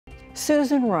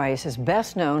Susan Rice is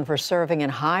best known for serving in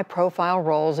high-profile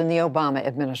roles in the Obama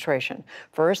administration,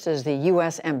 first as the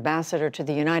U.S. ambassador to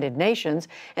the United Nations,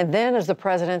 and then as the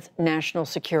president's national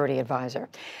security advisor.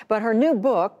 But her new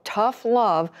book, Tough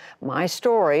Love, My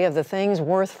Story of the Things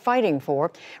Worth Fighting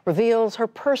For, reveals her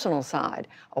personal side,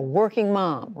 a working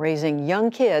mom, raising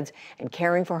young kids and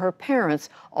caring for her parents,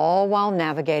 all while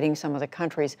navigating some of the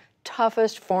country's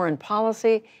toughest foreign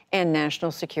policy and national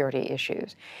security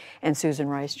issues. And Susan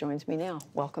Rice joins me now.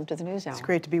 Welcome to the NewsHour. It's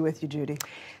great to be with you, Judy.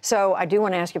 So I do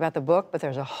want to ask you about the book, but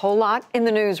there's a whole lot in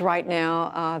the news right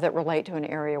now that relate to an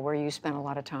area where you spent a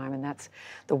lot of time, and that's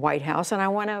the White House. And I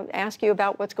want to ask you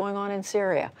about what's going on in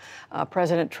Syria.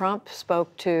 President Trump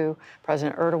spoke to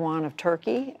President Erdogan of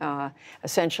Turkey,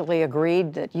 essentially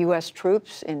agreed that U.S.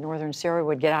 troops in northern Syria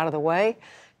would get out of the way.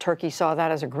 Turkey saw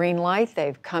that as a green light.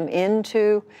 They've come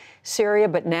into Syria,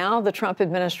 but now the Trump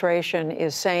administration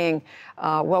is saying,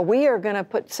 well, we are going to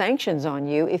put sanctions on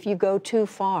you if you go too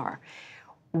far.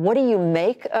 What do you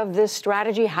make of this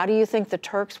strategy? How do you think the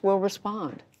Turks will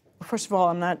respond? First of all,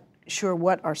 I'm not sure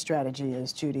what our strategy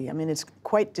is, Judy. I mean, it's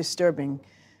quite disturbing.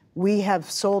 We have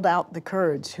sold out the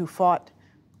Kurds who fought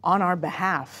on our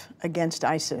behalf against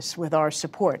ISIS with our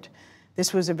support.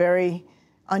 This was a very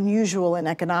unusual and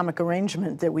economic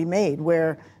arrangement that we made,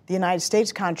 where the United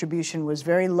States contribution was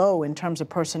very low in terms of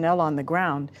personnel on the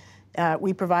ground.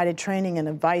 We provided training and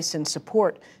advice and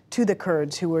support to the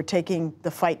Kurds who were taking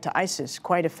the fight to ISIS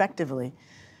quite effectively.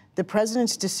 The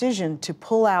president's decision to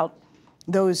pull out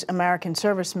those American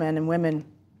servicemen and women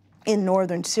in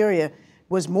northern Syria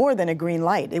was more than a green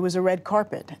light. It was a red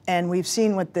carpet. And we've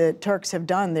seen what the Turks have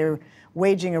done. They're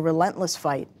waging a relentless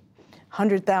fight.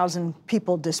 100,000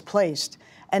 people displaced.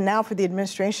 And now for the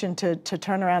administration to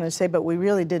turn around and say, but we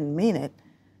really didn't mean it,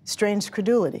 strains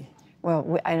credulity.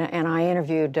 Well, and I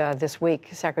interviewed this week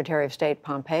Secretary of State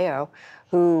Pompeo,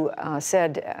 who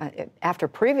said, after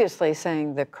previously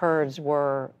saying the Kurds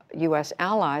were U.S.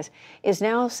 allies, is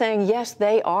now saying, yes,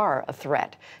 they are a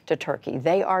threat to Turkey.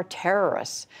 They are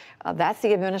terrorists. That's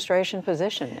the administration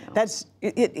position now. That's,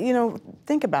 you know,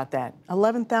 think about that.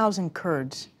 11,000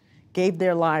 Kurds gave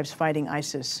their lives fighting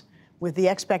ISIS with the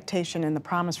expectation and the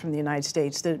promise from the United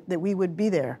States that we would be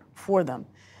there for them.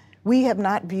 We have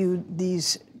not viewed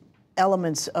these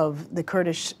elements of the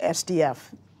Kurdish SDF,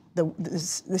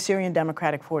 the Syrian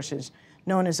Democratic Forces,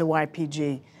 known as the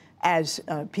YPG, as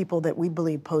people that we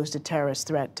believe posed a terrorist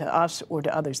threat to us or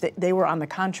to others. They were, on the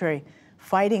contrary,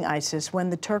 fighting ISIS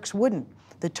when the Turks wouldn't.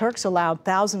 The Turks allowed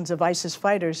thousands of ISIS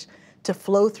fighters to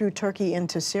flow through Turkey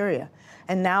into Syria.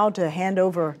 And now to hand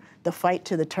over the fight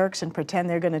to the Turks and pretend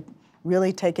they're going to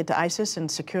really take it to ISIS and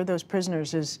secure those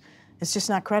prisoners is just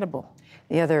not credible.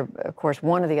 The other, of course,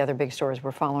 one of the other big stories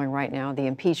we're following right now, the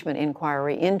impeachment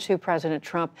inquiry into President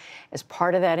Trump. As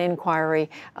part of that inquiry,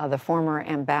 the former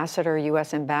ambassador,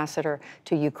 U.S. ambassador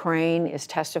to Ukraine, is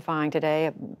testifying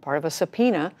today, part of a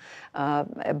subpoena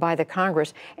by the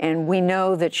Congress. And we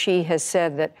know that she has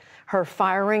said that her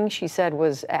firing, she said,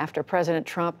 was after President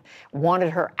Trump wanted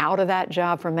her out of that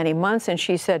job for many months. And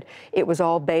she said it was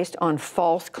all based on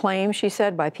false claims, she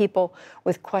said, by people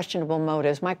with questionable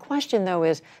motives. My question, though,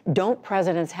 is don't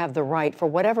presidents have the right, for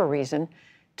whatever reason,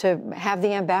 to have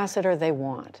the ambassador they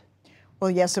want? Well,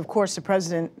 yes, of course, the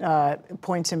president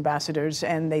appoints ambassadors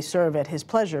and they serve at his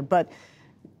pleasure. But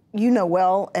you know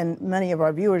well, and many of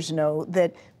our viewers know,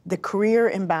 that the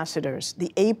career ambassadors,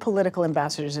 the apolitical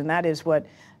ambassadors, and that is what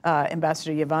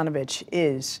Ambassador Yovanovitch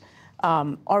is,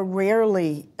 are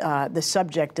rarely the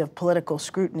subject of political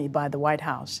scrutiny by the White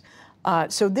House.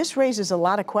 So this raises a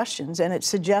lot of questions, and it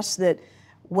suggests that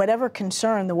whatever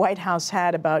concern the White House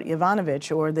had about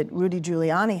Yovanovitch or that Rudy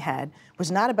Giuliani had was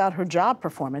not about her job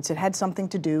performance. It had something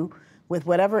to do with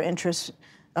whatever interests,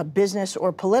 business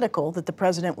or political, that the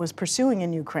president was pursuing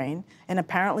in Ukraine, and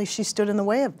apparently she stood in the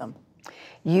way of them.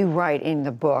 You write in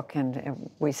the book, and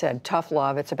we said tough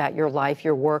love, it's about your life,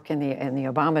 your work in the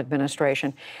Obama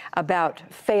administration, about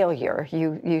failure.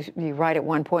 You write at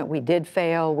one point, we did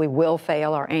fail, we will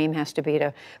fail. Our aim has to be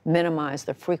to minimize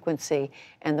the frequency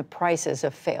and the prices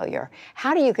of failure.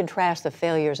 How do you contrast the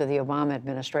failures of the Obama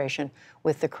administration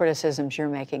with the criticisms you're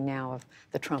making now of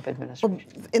the Trump administration?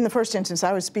 Well, in the first instance,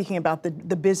 I was speaking about the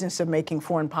business of making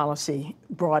foreign policy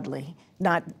broadly.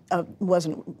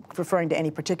 Wasn't referring to any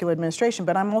particular administration,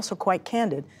 but I'm also quite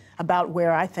candid about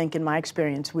where I think, in my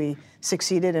experience, we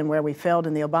succeeded and where we failed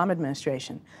in the Obama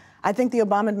administration. I think the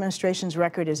Obama administration's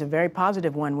record is a very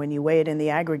positive one when you weigh it in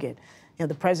the aggregate. You know,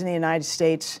 the President of the United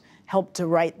States helped to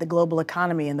right the global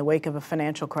economy in the wake of a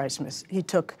financial crisis. He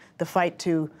took the fight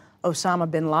to Osama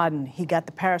bin Laden. He got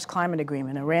the Paris Climate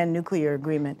Agreement, Iran nuclear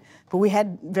agreement. But we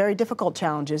had very difficult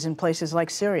challenges in places like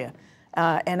Syria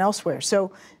and elsewhere.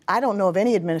 So I don't know of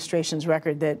any administration's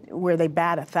record where they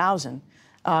bat 1,000.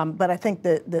 But I think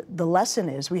the lesson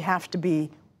is we have to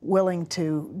be willing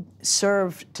to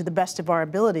serve to the best of our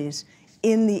abilities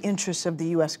in the interests of the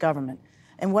U.S. government.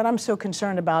 And what I'm so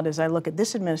concerned about as I look at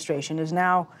this administration is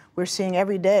now we're seeing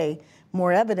every day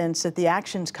more evidence that the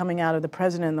actions coming out of the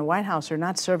president and the White House are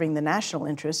not serving the national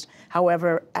interest,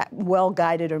 however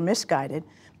well-guided or misguided,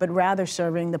 but rather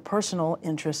serving the personal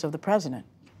interests of the president.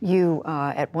 You,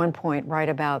 at one point,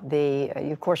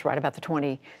 you of course write about the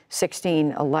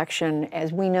 2016 election.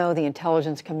 As we know, the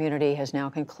intelligence community has now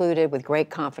concluded with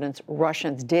great confidence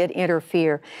Russians did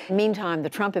interfere. Meantime, the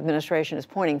Trump administration is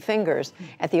pointing fingers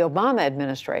at the Obama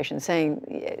administration,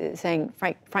 saying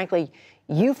frankly,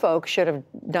 you folks should have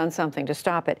done something to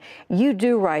stop it. You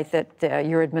do write that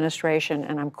your administration,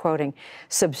 and I'm quoting,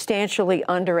 substantially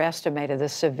underestimated the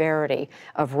severity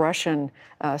of Russian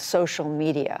social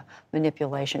media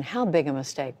manipulation. How big a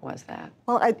mistake was that?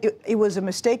 Well, it was a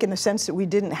mistake in the sense that we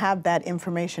didn't have that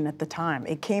information at the time.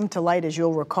 It came to light, as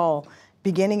you'll recall,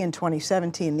 beginning in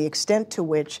 2017, the extent to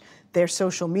which their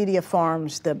social media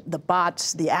farms, the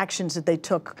bots, the actions that they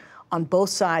took on both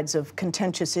sides of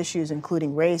contentious issues,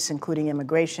 including race, including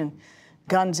immigration,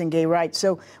 guns and gay rights.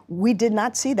 So we did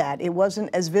not see that. It wasn't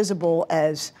as visible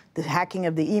as the hacking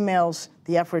of the emails,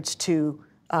 the efforts to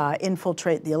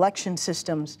infiltrate the election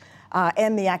systems,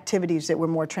 and the activities that were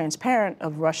more transparent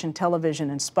of Russian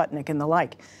television and Sputnik and the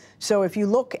like. So if you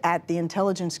look at the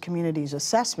intelligence community's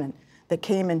assessment that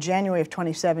came in January of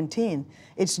 2017,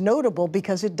 it's notable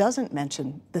because it doesn't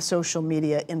mention the social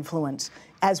media influence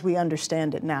as we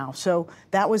understand it now. So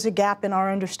that was a gap in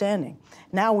our understanding.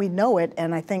 Now we know it,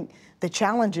 and I think the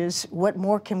challenge is what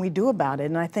more can we do about it?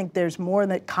 And I think there's more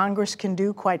that Congress can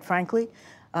do, quite frankly.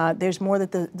 There's more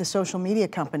that the social media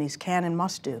companies can and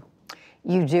must do.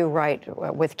 You do write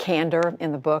with candor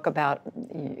in the book about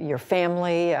your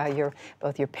family,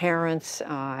 both your parents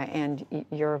and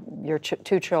your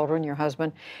two children, your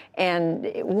husband.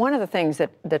 And one of the things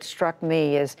that struck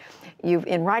me is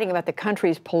in writing about the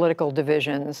country's political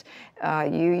divisions,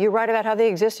 you write about how they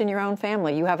exist in your own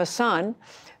family. You have a son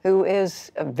who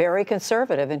is very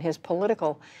conservative in his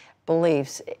political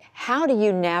beliefs. How do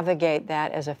you navigate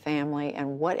that as a family,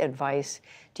 and what advice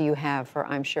do you have for,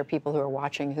 I'm sure, people who are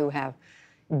watching who have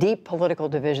deep political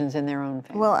divisions in their own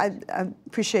family? Well, I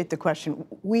appreciate the question.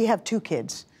 We have two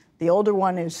kids. The older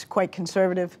one is quite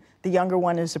conservative. The younger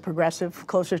one is a progressive,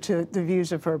 closer to the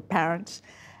views of her parents.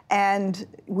 And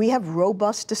we have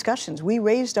robust discussions. We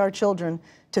raised our children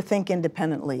to think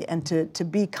independently and to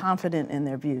be confident in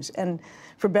their views. And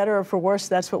for better or for worse,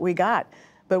 that's what we got.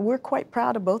 But we're quite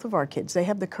proud of both of our kids. They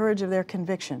have the courage of their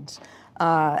convictions.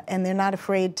 And they're not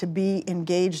afraid to be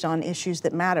engaged on issues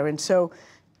that matter. And so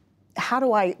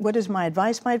what is my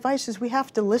advice? My advice is we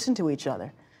have to listen to each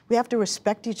other. We have to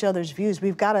respect each other's views.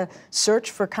 We've got to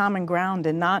search for common ground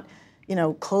and not,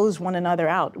 close one another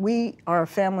out. We are a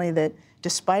family that,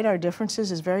 despite our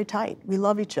differences, is very tight. We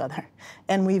love each other.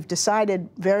 And we've decided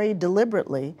very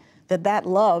deliberately that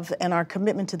love and our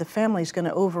commitment to the family is going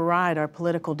to override our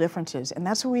political differences. And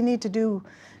that's what we need to do,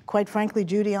 quite frankly,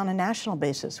 Judy, on a national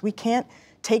basis. We can't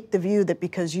take the view that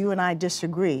because you and I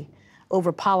disagree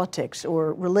over politics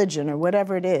or religion or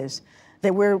whatever it is,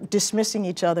 that we're dismissing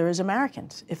each other as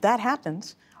Americans. If that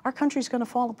happens, our country's going to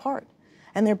fall apart.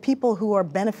 And there are people who are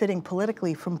benefiting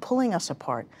politically from pulling us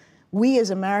apart. We as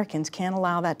Americans can't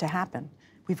allow that to happen.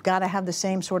 We've got to have the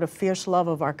same sort of fierce love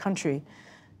of our country,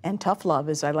 and tough love,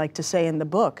 as I like to say in the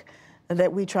book,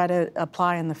 that we try to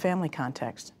apply in the family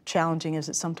context, challenging as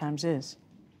it sometimes is.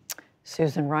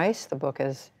 Susan Rice, the book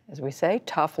is, as we say,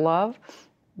 Tough Love,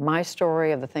 My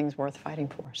Story of the Things Worth Fighting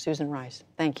For. Susan Rice,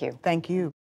 thank you. Thank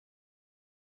you.